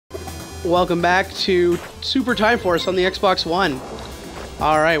welcome back to Super Time Force on the Xbox One.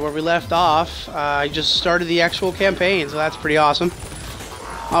 Alright, where we left off, I just started the actual campaign, so that's pretty awesome.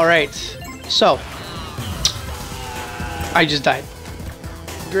 Alright, so, I just died.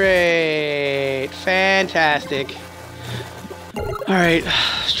 Great, fantastic. Alright,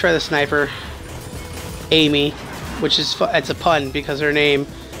 let's try the sniper. Amy, which is, it's a pun because her name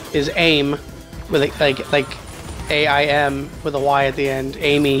is AIM, with like A-I-M with a Y at the end,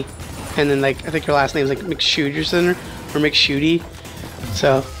 Amy. And then, like, I think her last name is like McShooterson or McShooty.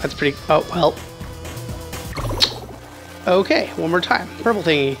 So that's pretty. Oh well. Okay, one more time. Purple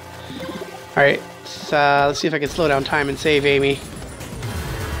thingy. All right. Let's see if I can slow down time and save Amy.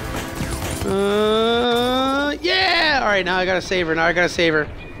 Yeah. All right. Now I gotta save her.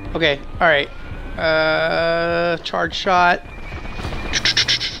 Okay. All right. Charge shot.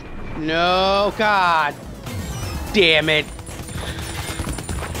 No. God. Damn it.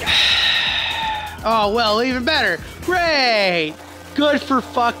 Oh, well, even better. Great. Good for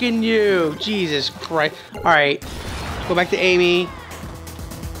fucking you. Jesus Christ. Alright. Go back to Amy.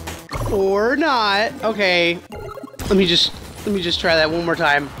 Or not. Okay. Let me just try that one more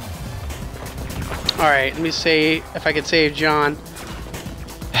time. Alright, let me see if I can save John.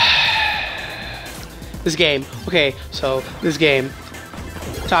 This game. Okay, so this game.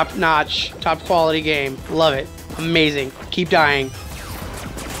 Top notch, top quality game. Love it. Amazing. Keep dying.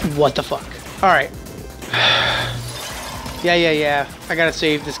 What the fuck? Alright. Yeah. I gotta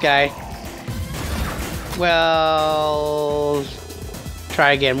save this guy. Well...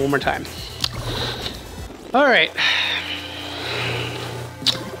 Try again one more time. Alright.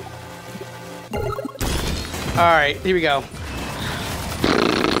 Alright, here we go.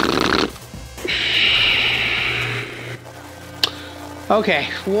 Okay,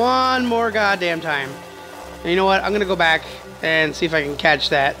 one more goddamn time. And you know what? I'm gonna go back and see if I can catch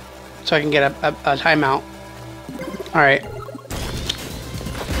that. So I can get a timeout. Alright.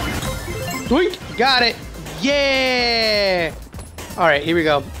 Doink! Got it! Yeah! Alright, here we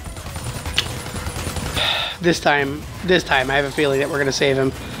go. This time, I have a feeling that we're gonna save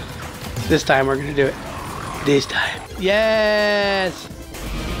him. This time, we're gonna do it. This time. Yes!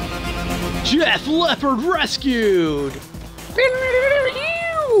 Jeff Leopard rescued!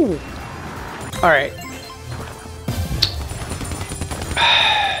 Alright.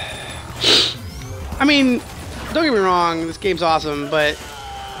 I mean, don't get me wrong, this game's awesome, but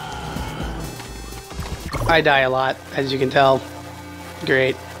I die a lot, as you can tell.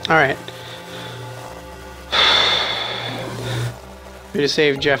 Great. Alright. We just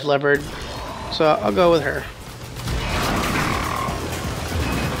saved Jeff Leopard, so I'll go with her.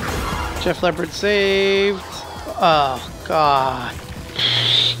 Jeff Leopard saved. Oh, God.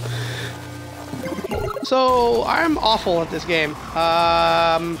 So, I'm awful at this game.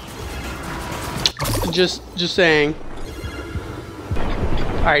 Just saying.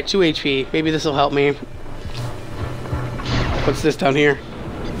 Alright, 2 HP. Maybe this will help me. What's this down here?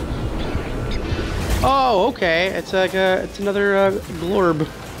 Oh, okay. It's like it's another glorb.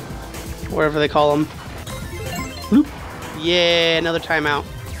 Whatever they call them. Bloop. Yeah, another timeout.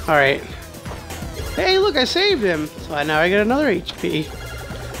 Alright. Hey, look, I saved him. So now I get another HP.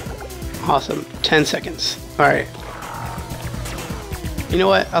 Awesome. 10 seconds. Alright. You know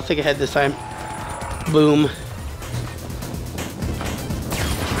what? I'll think ahead this time. Boom.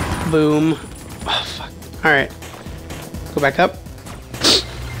 Boom. Oh, fuck. Alright. Go back up.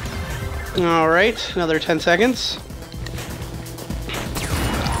 Alright. Another 10 seconds.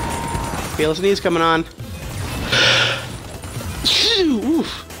 Feel a sneeze coming on.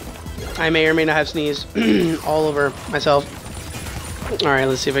 Oof. I may or may not have sneezed all over myself. Alright,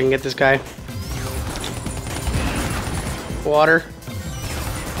 let's see if I can get this guy. Water.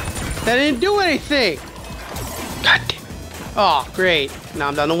 That didn't do anything! God damn it. Oh, great. Now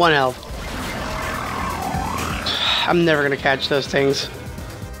I'm down to 1 health. I'm never gonna catch those things.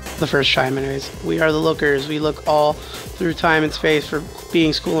 The first time, anyways. We are the lookers. We look all through time and space for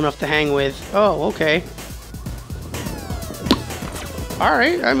being cool enough to hang with. Oh, okay.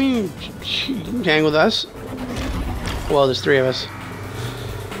 Alright, I mean, you can hang with us. Well, there's 3 of us.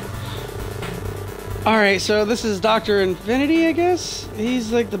 Alright, so this is Dr. Infinity, I guess?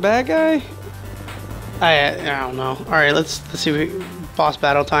 He's like the bad guy? I don't know. Alright, let's see if we, boss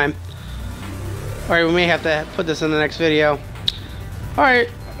battle time. Alright, we may have to put this in the next video.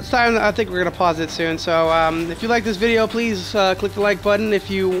 Alright, it's time. I think we're going to pause it soon. So, if you like this video, please click the like button. If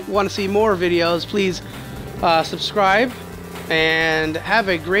you want to see more videos, please subscribe. And have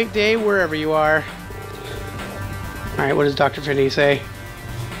a great day wherever you are. Alright, what does Dr. Infinity say?